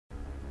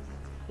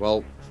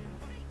Well,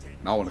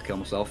 now I want to kill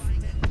myself.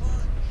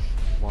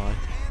 Why?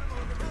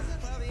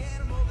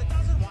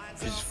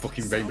 This is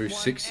fucking Rainbow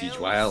Six Siege.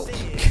 Why else?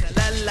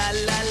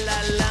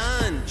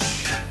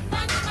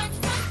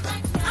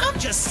 I'm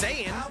just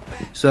saying.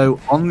 So,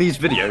 on these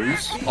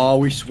videos, are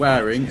we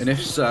swearing? And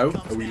if so,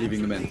 are we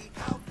leaving them in?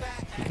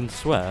 You can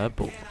swear,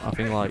 but I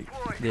think like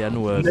the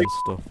N-word and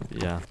stuff.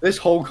 Yeah. This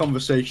whole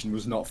conversation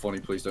was not funny.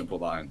 Please don't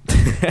put that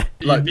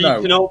in. Like, You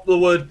beeping out the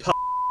word p.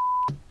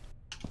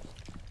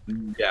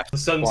 Yeah. The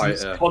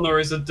sentence, Connor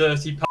is a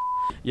dirty p.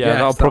 Yeah, Yes,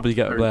 that'll probably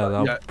that's get very there. bad,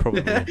 That'll yeah.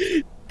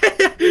 Probably.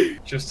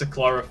 Just to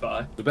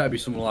clarify. There better be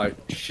some like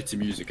shitty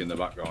music in the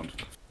background.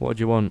 What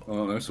do you want? I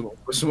don't know,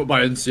 something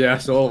by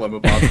NCS, all of them are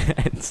bad.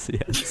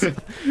 NCS.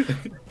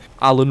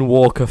 Alan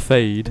Walker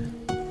fade.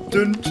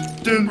 Dun, dun,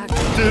 dun,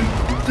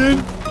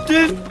 dun,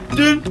 dun,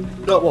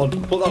 dun. That one,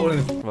 put that one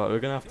in. Right, we're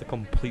gonna have to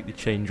completely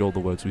change all the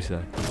words we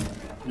say.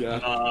 Yeah.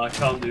 Nah, I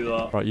can't do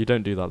that. Right, you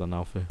don't do that then,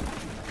 Alfie.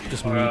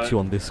 Just mute Alright. you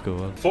on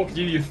Discord. Fuck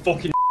you, you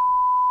fucking.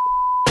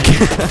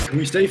 Can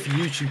we say for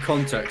YouTube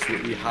context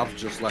that we have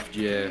just left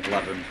year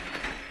 11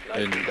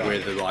 and we're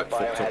the like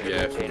fucked up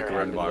year from the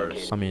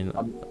coronavirus? I mean,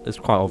 it's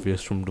quite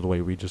obvious from the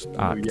way we just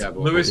act. Yeah, but,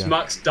 Lewis yeah.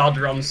 Mack's dad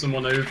ran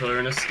someone over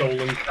in a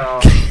stolen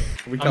car.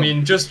 we I can't-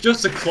 mean, just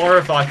to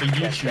clarify for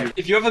YouTube,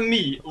 if you ever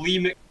meet Lee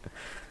Mc...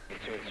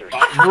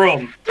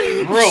 Run!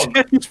 Run!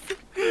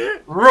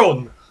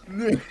 Run!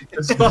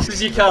 As fast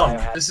as you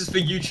can. This is for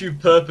YouTube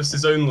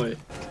purposes only.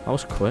 That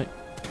was quick.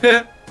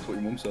 That's what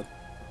your mum said.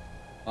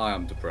 I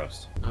am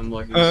depressed. I'm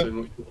liking so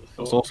much what the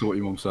That's fuck. also what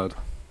your mum said.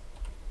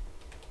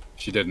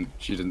 She didn't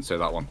say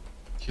that one.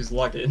 She's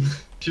lagging.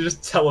 She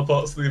just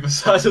teleports to the other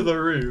side of the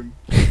room.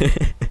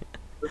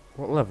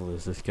 What level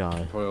is this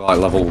guy? Probably like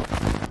level...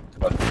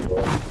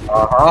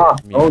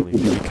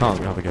 Immediately, we can't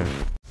have a go.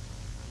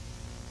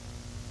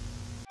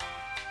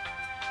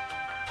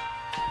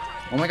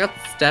 Oh my god,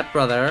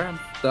 stepbrother, I'm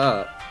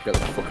stuck. Get the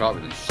fuck out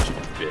of this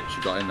stupid bitch,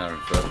 you got in there in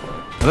first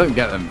place. I don't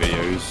get them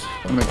videos.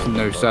 That makes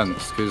no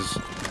sense, because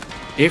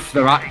if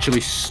they're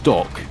actually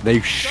stuck, they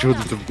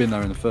shouldn't have been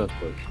there in the first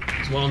place.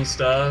 There's one on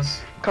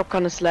stairs. Cop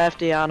kind of left,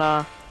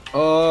 Diana.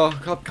 Oh,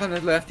 God, kind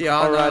of left the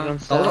arm. Alright, That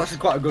was I'm actually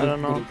quite a I good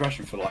don't know.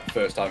 impression for like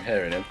first time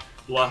hearing him.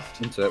 Left.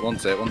 One tit, one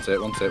tit, one tit,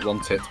 one tit, one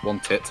tit, one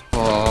tit.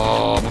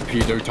 Oh, my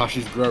pedo tash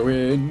is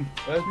growing.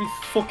 Where's me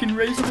fucking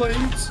razor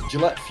blades?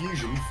 Gillette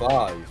Fusion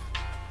 5.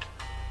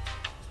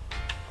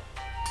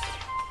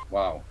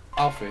 Wow.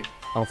 Alfie.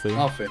 Alfie.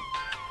 Alfie.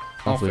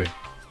 Alfie. Alfie.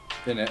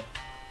 In it.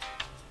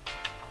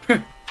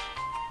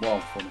 Wow,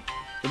 funny.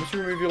 Do you want me to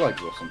remove your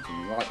legs or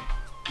something? Like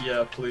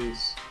Yeah,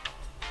 please.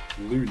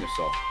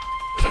 Lunasoft.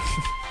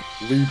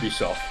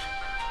 Lubisoft.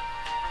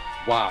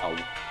 Wow.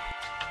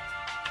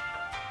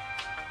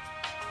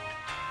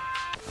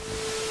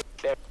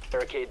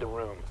 Barricade the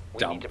room. We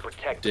Damn need to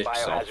protect the dick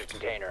biohazard soft.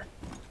 container.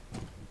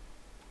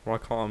 Why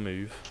can't I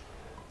move?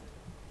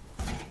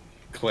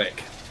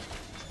 Click.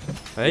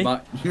 Hey?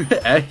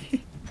 Eh?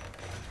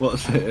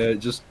 What's it?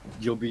 Just,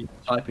 you'll be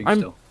typing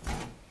still.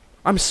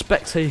 I'm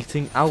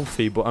spectating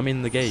Alfie, but I'm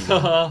in the game.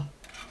 Haha.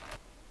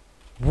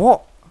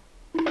 What?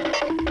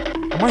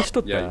 Am I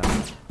stood Yeah.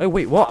 there? Oh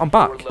wait, what? I'm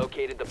back. We're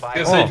located the I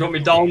was gonna say, do you want me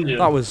down you?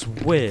 That was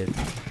weird.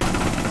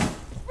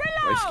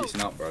 Waste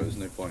kissing out, bro. There's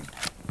no point.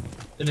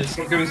 And it's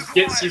not going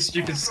skits, you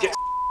stupid skits.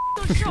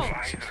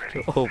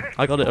 Oh,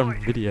 I got it on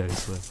video.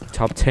 So.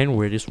 Top 10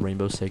 weirdest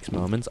Rainbow Six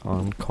moments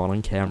on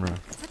Colin camera.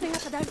 Setting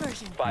up a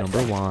diversion.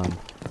 Number 1.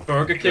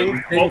 Burger King,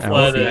 what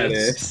Alfie.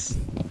 lettuce?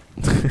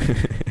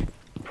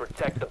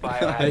 Protect the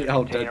I hate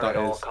how biohazard dead container that at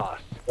all is.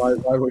 costs. Why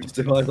is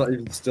that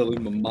even still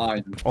in my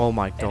mind? Oh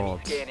my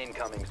god. Scan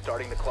incoming,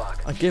 starting the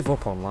clock. I give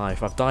up on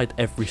life. I've died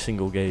every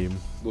single game.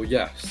 Well,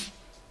 yes.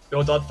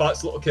 Your dad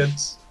fights little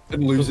kids.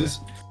 And loses.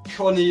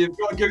 Connie, you've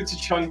got to go to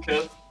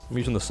Chunker. I'm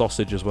using the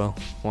sausage as well.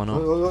 Why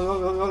not?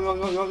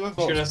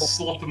 You're gonna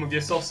slap him with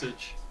your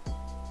sausage.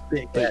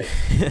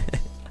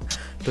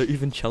 Don't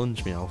even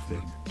challenge me, Alfie.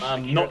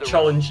 I'm not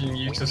challenging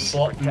you to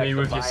slap me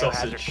with your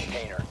sausage.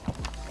 Container.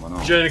 Why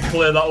not? You're gonna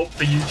clear that up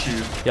for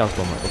YouTube. He has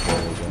done that before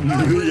as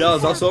well.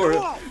 Yes, I saw it.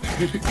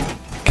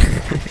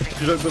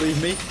 If you don't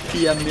believe me,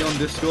 PM me on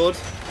Discord.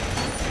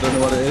 Don't know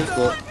what it is,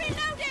 but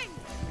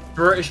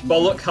British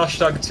bollock,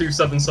 hashtag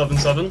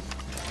 2777.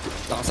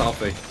 that's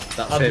Alfie.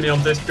 That's Add him. me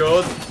on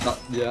Discord That,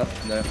 yeah,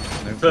 no.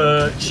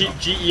 for cheap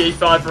GTA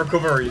 5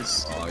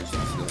 recoveries. Oh, he's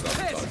still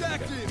that.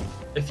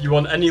 If you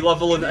want any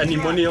level and any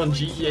money on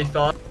GTA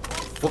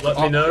 5, let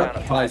me know.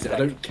 Guys, I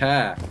don't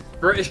care.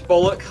 British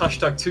bollock,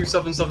 hashtag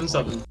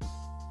 2777.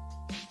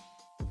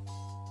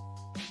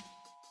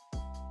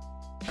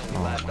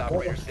 Last What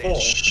operator the standing.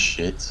 fuck?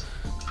 Shit.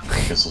 I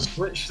guess it's,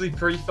 Literally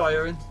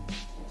pre-firing.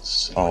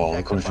 oh,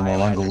 they're coming from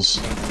all angles.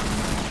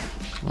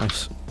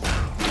 Nice.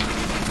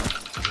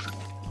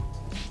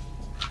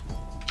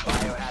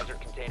 Biohazard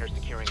container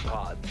securing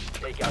pod.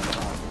 Take out the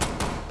pod.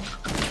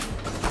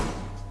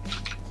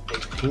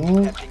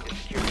 Attempting to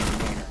secure the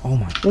container. Oh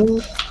my.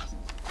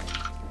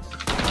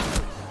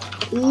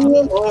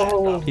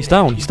 Oh, He's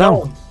down. He's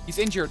down. He's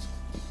injured.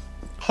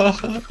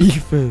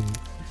 Ethan.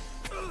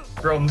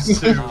 Bronze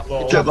 2.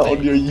 Lol. Get that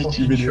on your YouTube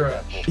Fucking video.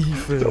 trash.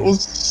 Ethan. That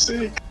was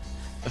sick.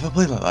 If I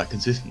play like that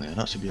consistently, I'd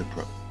actually be a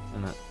pro.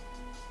 Innit?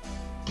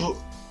 But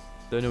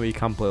The only way you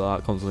can play like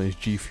that constantly is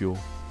G Fuel.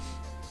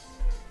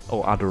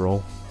 Or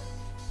Adderall.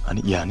 I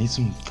need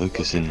some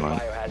focus in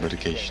my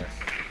medication.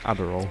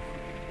 Adderall.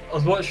 I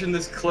was watching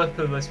this clip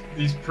of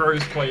these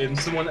pros playing.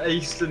 Someone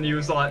aced and he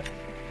was like,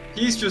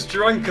 "He's just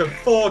drank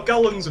 4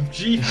 gallons of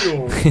G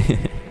Fuel."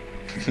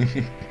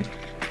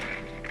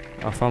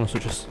 I found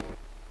such a.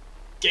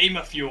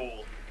 Gamer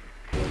fuel.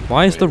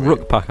 Why is the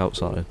Rook pack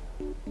outside?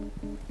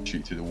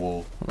 Shoot through the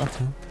wall. What the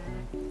hell?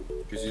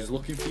 Because he's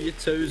looking for your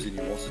toes and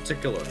he wants to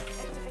tickle them.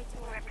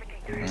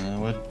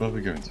 Where are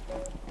we going to?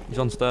 He's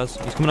on stairs.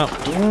 He's coming up.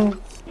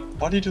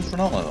 Why do you just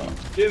run out like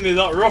that? Give me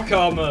that rock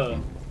armor.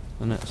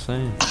 Isn't it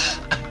same?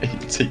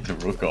 Take the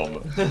rook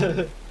armor.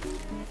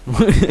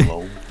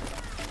 Lol.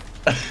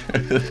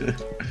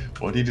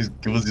 Why do you just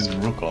give us this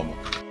rook armor?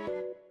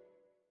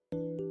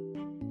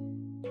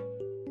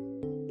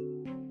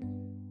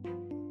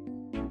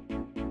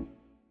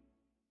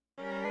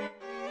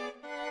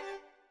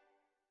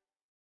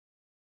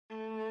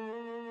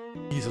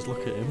 Jesus,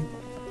 look at him.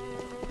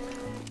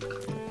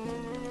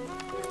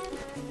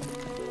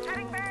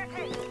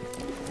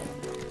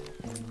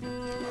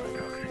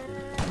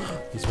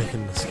 He's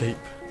making an escape.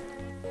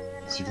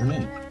 Is he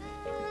running?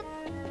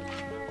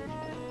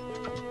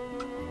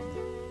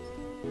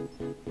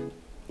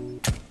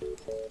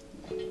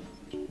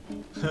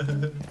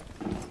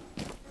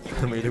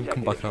 I made him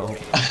come back out.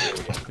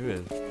 Who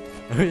is?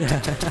 Oh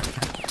yeah.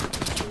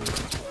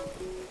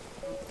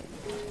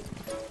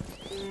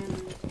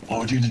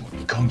 Oh, dude,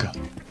 conga.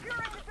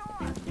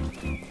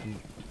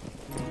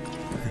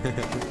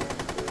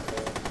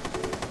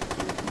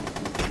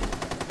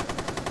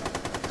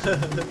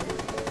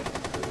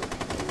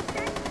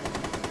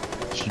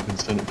 Human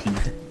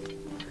centipede.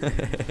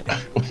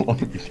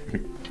 What are you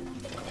doing?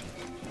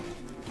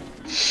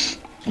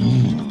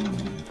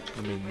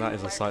 I mean, that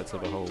is a sight to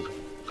behold.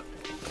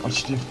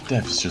 Actually, if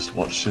devs just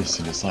watch this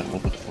and it's like,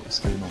 what the fuck is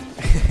going on?